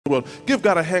world. Give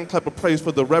God a hand clap of praise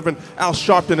for the Rev Al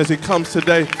Sharpton as he comes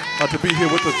today to be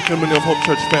here with us, the Community of Hope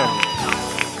Church family.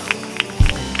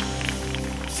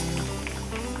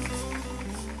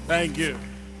 Thank you.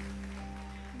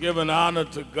 Giving honor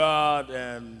to God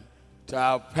and to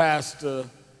our pastor,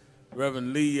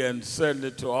 Reverend Lee, and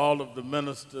certainly to all of the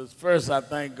ministers. First, I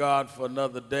thank God for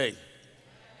another day,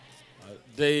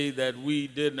 a day that we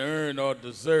didn't earn or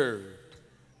deserve,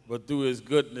 but through his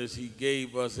goodness, he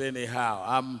gave us anyhow.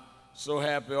 I'm so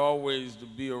happy always to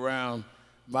be around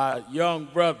my young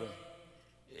brother,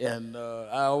 and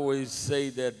I always say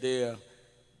that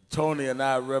Tony and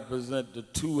I represent the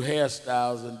two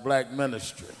hairstyles in black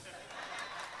ministry.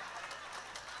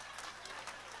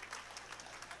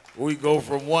 We go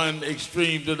from one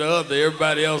extreme to the other.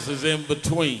 Everybody else is in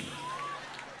between.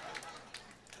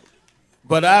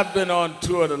 But I've been on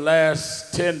tour the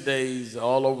last 10 days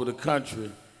all over the country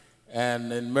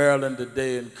and in Maryland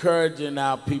today, encouraging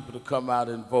our people to come out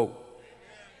and vote.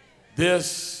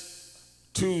 This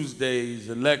Tuesday's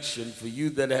election, for you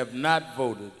that have not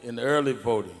voted in early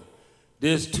voting,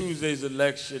 this Tuesday's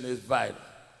election is vital.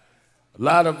 A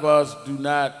lot of us do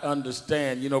not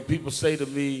understand. You know, people say to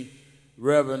me,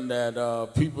 Reverend,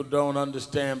 that people don't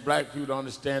understand, black people don't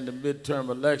understand the midterm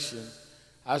election.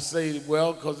 I say,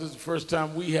 well, because it's the first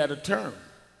time we had a term.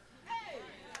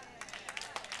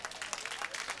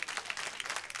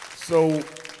 So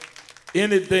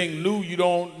anything new, you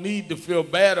don't need to feel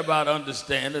bad about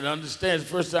understanding. Understand, it's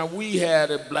the first time we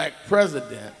had a black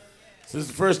president. Since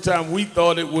the first time we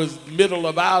thought it was middle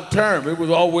of our term. It was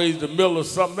always the middle of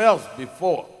something else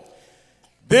before.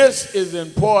 This is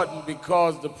important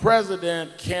because the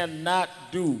president cannot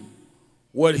do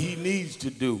what he needs to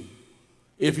do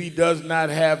if he does not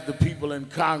have the people in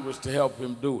Congress to help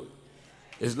him do it.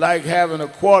 It's like having a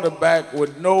quarterback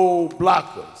with no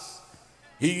blockers.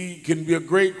 He can be a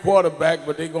great quarterback,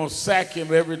 but they're going to sack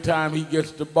him every time he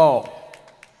gets the ball.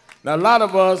 Now, a lot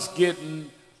of us getting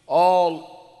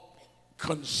all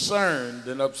concerned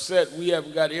and upset we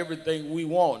haven't got everything we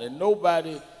want, and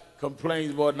nobody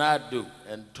complains more than I do.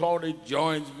 And Tony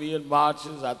joins me in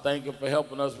marches. I thank him for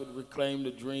helping us with Reclaim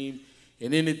the Dream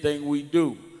in anything we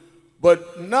do.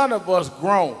 But none of us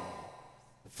grown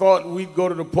thought we'd go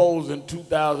to the polls in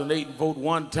 2008 and vote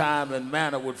one time and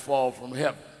manna would fall from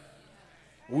heaven.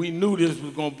 We knew this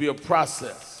was going to be a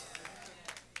process.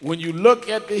 When you look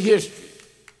at the history,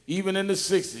 even in the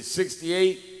 60s,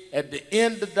 68, at the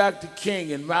end of Dr.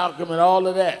 King and Malcolm and all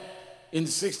of that, in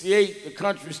 68, the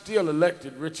country still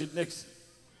elected Richard Nixon.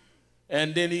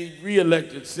 And then he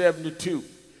re-elected 72.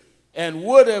 And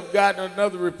would have gotten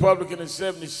another Republican in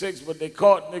 76, but they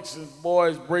caught Nixon's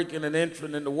boys breaking and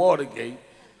entering into Watergate.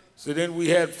 So then we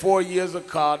had 4 years of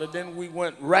Carter. Then we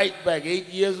went right back, 8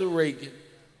 years of Reagan,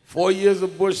 4 years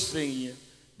of Bush Sr.,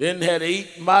 then had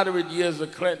 8 moderate years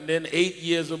of Clinton, then 8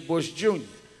 years of Bush Jr.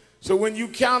 So when you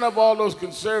count up all those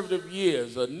conservative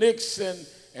years of Nixon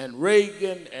and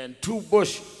Reagan and 2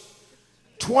 Bushes,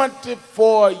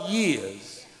 24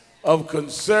 years of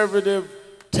conservative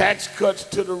tax cuts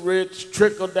to the rich,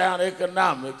 trickle-down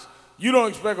economics. You don't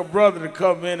expect a brother to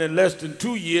come in less than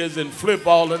 2 years and flip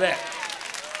all of that.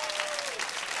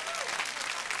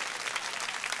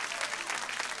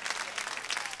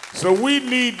 So we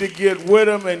need to get with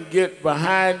them and get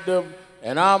behind them,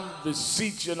 and I'm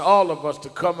beseeching all of us to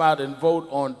come out and vote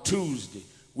on Tuesday.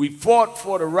 We fought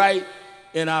for the right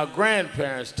in our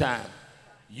grandparents' time.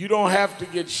 You don't have to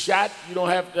get shot. You don't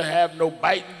have to have no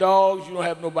biting dogs. You don't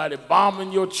have nobody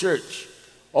bombing your church.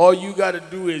 All you got to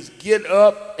do is get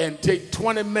up and take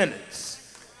 20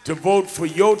 minutes to vote for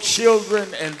your children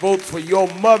and vote for your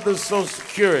mother's Social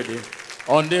Security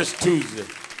on this Tuesday.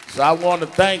 So I want to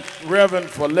thank Reverend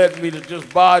for letting me to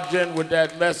just barge in with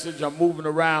that message. I'm moving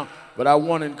around, but I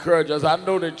want to encourage us. I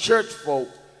know that church folk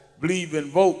believe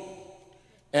in voting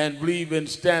and believe in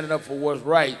standing up for what's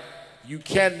right. You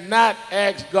cannot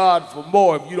ask God for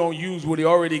more if you don't use what he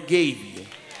already gave you.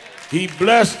 He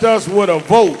blessed us with a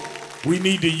vote. We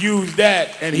need to use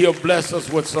that, and he'll bless us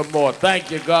with some more.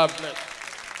 Thank you. God bless.